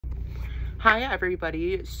Hi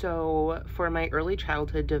everybody. So for my early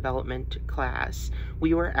childhood development class,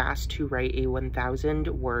 we were asked to write a 1,000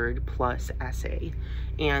 word plus essay.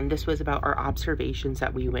 And this was about our observations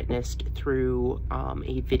that we witnessed through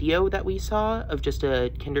a video that we saw of just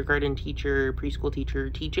a kindergarten teacher, preschool teacher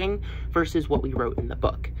teaching versus what we wrote in the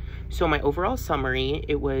book. So my overall summary,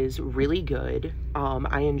 it was really good.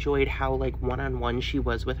 I enjoyed how one-on-one she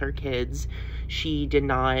was with her kids. She did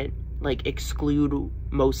not exclude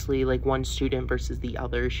mostly one student versus the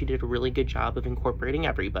other. She did a really good job of incorporating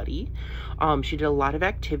everybody. She did a lot of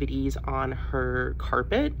activities on her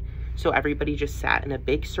carpet. So everybody just sat in a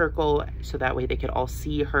big circle so that way they could all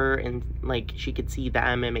see her and she could see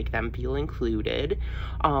them and make them feel included.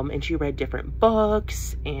 And she read different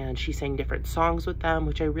books and she sang different songs with them,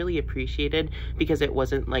 which I really appreciated because it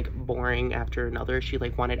wasn't boring after another. She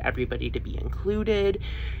wanted everybody to be included.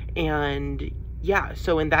 And yeah,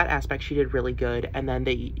 so in that aspect, she did really good. And then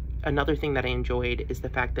another thing that I enjoyed is the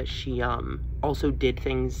fact that she also did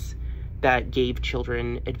things that gave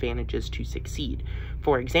children advantages to succeed.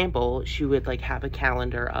 For example, she would have a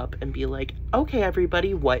calendar up and be like, okay,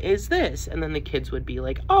 everybody, what is this? And then the kids would be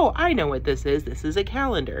like, oh, I know what this is. This is a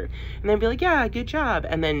calendar. And they'd be like, yeah, good job.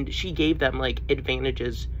 And then she gave them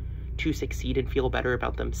advantages to succeed and feel better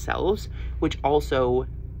about themselves, which also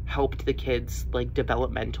helped the kids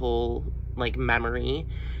developmental memory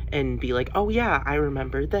and be like, oh yeah, I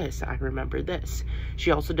remember this, I remember this. She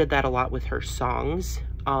also did that a lot with her songs,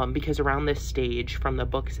 because around this stage, from the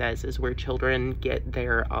book says, is where children get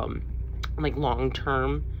their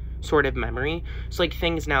long-term sort of memory. So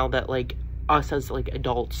things now that us as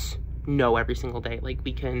adults know every single day,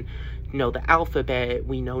 we can know the alphabet,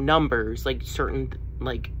 we know numbers, certain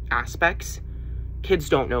aspects, kids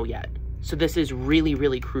don't know yet. So this is really,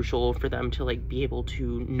 really crucial for them to be able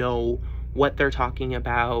to know what they're talking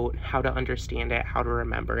about, how to understand it, how to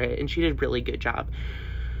remember it. And she did a really good job.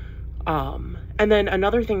 And then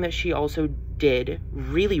another thing that she also did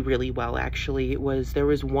really, really well, actually, was there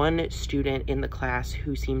was one student in the class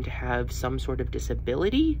who seemed to have some sort of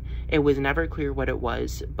disability. It was never clear what it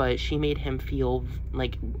was, but she made him feel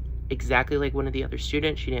exactly like one of the other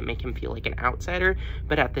students. She didn't make him feel like an outsider,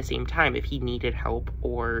 but at the same time, if he needed help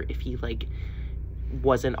or if he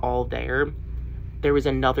wasn't all there, there was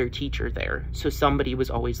another teacher there. So somebody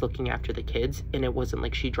was always looking after the kids, and it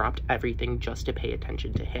wasn't she dropped everything just to pay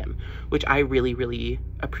attention to him, which I really, really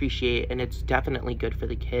appreciate. And it's definitely good for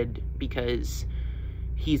the kid because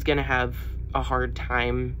he's gonna have a hard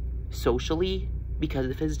time socially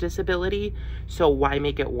because of his disability. So why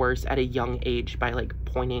make it worse at a young age by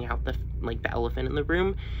pointing out the elephant in the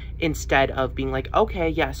room, instead of being okay,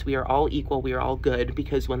 yes, we are all equal, we are all good,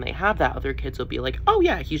 because when they have that, other kids will be like, oh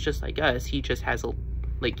yeah, he's just like us, he just has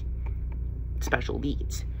special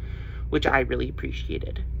needs, which I really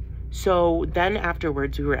appreciated. So then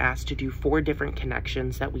afterwards, we were asked to do 4 different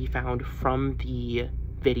connections that we found from the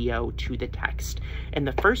video to the text. And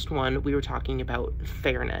the first one, we were talking about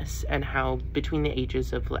fairness and how between the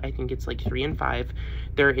ages of, I think it's 3 and 5,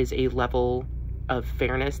 there is a level of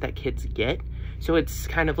fairness that kids get. So it's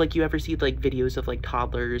kind of you ever see videos of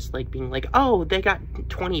toddlers being oh, they got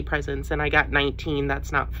 20 presents and I got 19,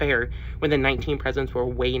 that's not fair, when the 19 presents were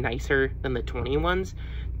way nicer than the 20 ones.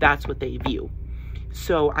 That's what they view.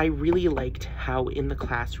 So I really liked how in the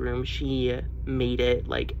classroom she made it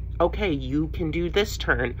okay, you can do this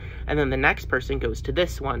turn, and then the next person goes to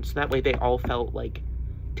this one, so that way they all felt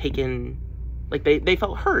taken, they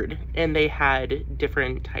felt heard, and they had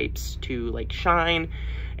different types to shine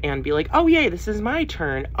and be oh yay, this is my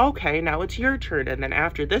turn, okay, now it's your turn, and then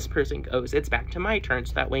after this person goes, it's back to my turn,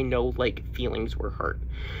 so that way no feelings were hurt.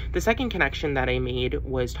 The second connection that I made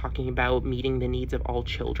was talking about meeting the needs of all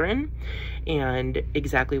children, and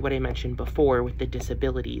exactly what I mentioned before with the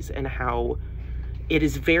disabilities, and how it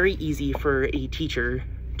is very easy for a teacher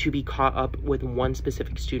to be caught up with one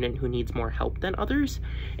specific student who needs more help than others.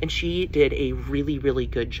 And she did a really, really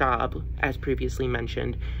good job, as previously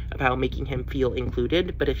mentioned, about making him feel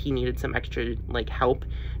included, but if he needed some extra help,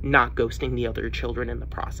 not ghosting the other children in the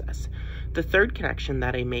process. The third connection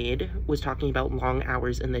that I made was talking about long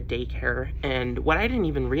hours in the daycare. And what I didn't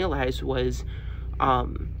even realize was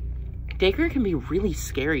daycare can be really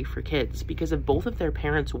scary for kids because if both of their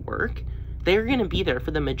parents work, they're going to be there for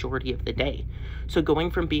the majority of the day. So going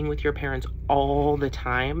from being with your parents all the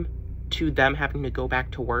time to them having to go back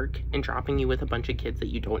to work and dropping you with a bunch of kids that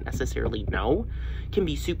you don't necessarily know can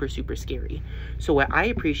be super, super scary. So what I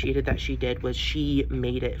appreciated that she did was she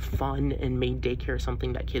made it fun and made daycare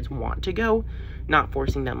something that kids want to go, not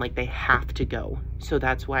forcing them they have to go. So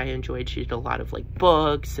that's why I enjoyed, she did a lot of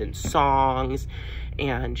books and songs,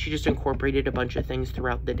 and she just incorporated a bunch of things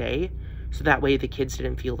throughout the day So that way the kids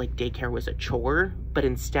didn't feel like daycare was a chore, but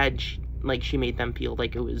instead she made them feel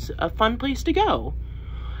like it was a fun place to go.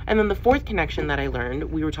 And then the fourth connection that I learned,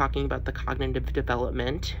 we were talking about the cognitive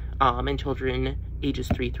development in children ages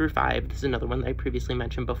 3 through 5. This is another one that I previously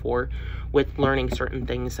mentioned before, with learning certain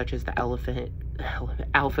things such as the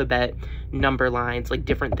alphabet, number lines, like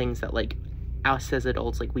different things that like us as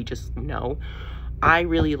adults, like we just know. I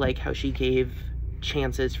really like how she gave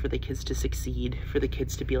chances for the kids to succeed, for the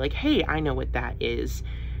kids to be like, hey, I know what that is.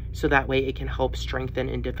 So that way it can help strengthen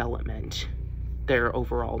and development their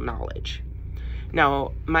overall knowledge.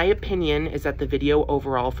 Now, my opinion is that the video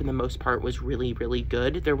overall, for the most part, was really, really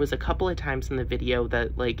good. There was a couple of times in the video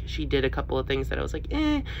that, like, she did a couple of things that I was like,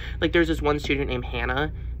 eh. Like, there's this one student named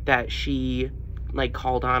Hannah that she, like,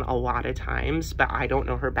 called on a lot of times, but I don't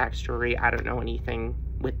know her backstory. I don't know anything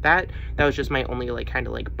with that. That was just my only, like, kind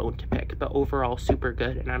of, like, bone to pick. But overall, super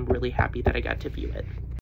good, and I'm really happy that I got to view it.